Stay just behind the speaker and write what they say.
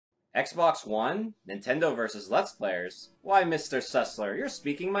Xbox One? Nintendo versus Let's Players? Why, Mr. Sessler, you're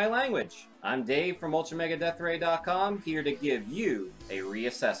speaking my language. I'm Dave from UltraMegaDeathRay.com, here to give you a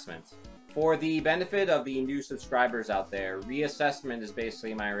reassessment. For the benefit of the new subscribers out there, reassessment is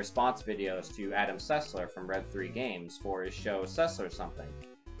basically my response videos to Adam Sessler from Red 3 Games for his show Sessler Something.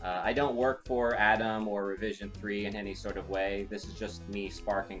 I don't work for Adam or Revision 3 in any sort of way. This is just me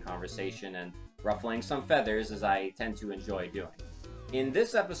sparking conversation and ruffling some feathers, as I tend to enjoy doing. In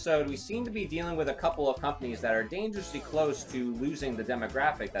this episode, we seem to be dealing with a couple of companies that are dangerously close to losing the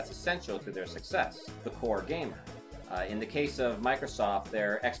demographic that's essential to their success, the core gamer. In the case of Microsoft,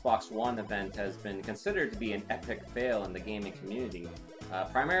 their Xbox One event has been considered to be an epic fail in the gaming community,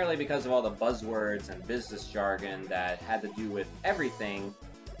 primarily because of all the buzzwords and business jargon that had to do with everything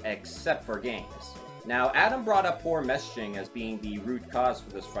except for games. Now, Adam brought up poor messaging as being the root cause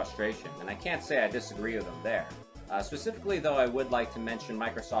for this frustration, and I can't say I disagree with him there. Specifically, though, I would like to mention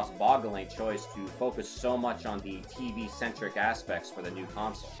Microsoft's boggling choice to focus so much on the TV-centric aspects for the new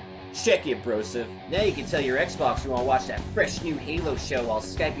console. Check it, brosive. Now you can tell your Xbox you want to watch that fresh new Halo show while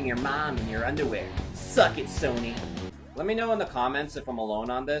Skyping your mom in your underwear. Suck it, Sony. Let me know in the comments if I'm alone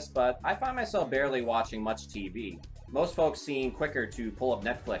on this, but I find myself barely watching much TV. Most folks seem quicker to pull up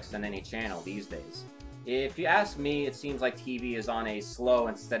Netflix than any channel these days. If you ask me, it seems like TV is on a slow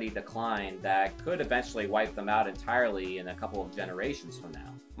and steady decline that could eventually wipe them out entirely in a couple of generations from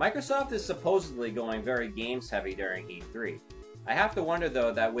now. Microsoft is supposedly going very games heavy during E3. I have to wonder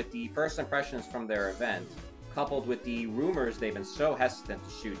though that with the first impressions from their event, coupled with the rumors they've been so hesitant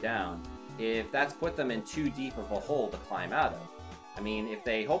to shoot down, if that's put them in too deep of a hole to climb out of. I mean, if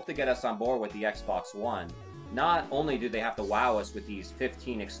they hope to get us on board with the Xbox One, not only do they have to wow us with these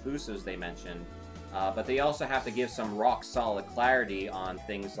 15 exclusives they mentioned, but they also have to give some rock-solid clarity on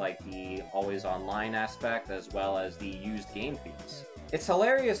things like the always online aspect as well as the used game fees. It's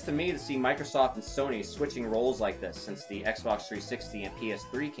hilarious to me to see Microsoft and Sony switching roles like this since the Xbox 360 and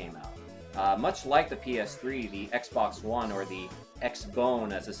PS3 came out. Much like the PS3, the Xbox One, or the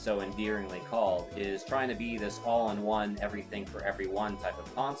X-Bone as it's so endearingly called, is trying to be this all-in-one, everything for everyone type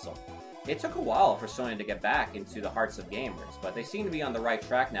of console. It took a while for Sony to get back into the hearts of gamers, but they seem to be on the right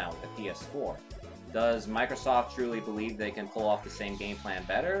track now with the PS4. Does Microsoft truly believe they can pull off the same game plan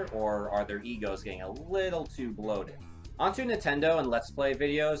better, or are their egos getting a little too bloated? Onto Nintendo and Let's Play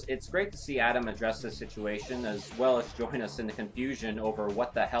videos, it's great to see Adam address this situation as well as join us in the confusion over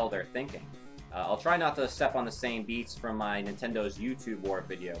what the hell they're thinking. I'll try not to step on the same beats from my Nintendo's YouTube war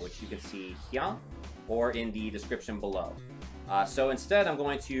video, which you can see here or in the description below. So instead, I'm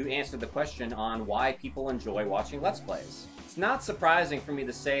going to answer the question on why people enjoy watching Let's Plays. It's not surprising for me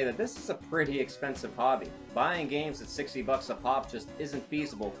to say that this is a pretty expensive hobby. Buying games at 60 bucks a pop just isn't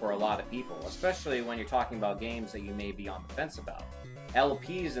feasible for a lot of people, especially when you're talking about games that you may be on the fence about.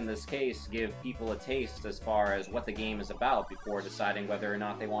 LPs in this case give people a taste as far as what the game is about before deciding whether or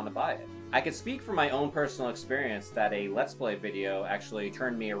not they want to buy it. I can speak from my own personal experience that a Let's Play video actually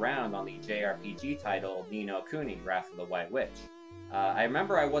turned me around on the JRPG title Ni no Kuni: Wrath of the White Witch. I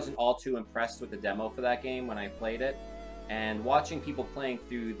remember I wasn't all too impressed with the demo for that game when I played it, and watching people playing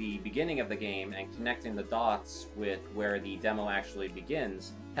through the beginning of the game and connecting the dots with where the demo actually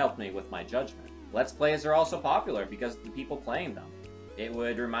begins helped me with my judgment. Let's Plays are also popular because of the people playing them. It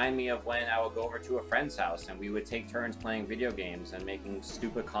would remind me of when I would go over to a friend's house and we would take turns playing video games and making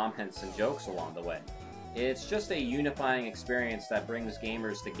stupid comments and jokes along the way. It's just a unifying experience that brings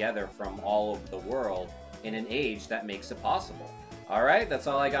gamers together from all over the world in an age that makes it possible. Alright, that's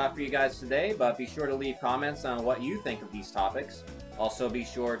all I got for you guys today, but be sure to leave comments on what you think of these topics. Also be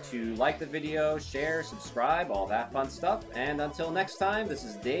sure to like the video, share, subscribe, all that fun stuff, and until next time, this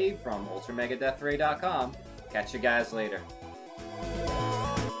is Dave from UltraMegaDeathRay.com. Catch you guys later.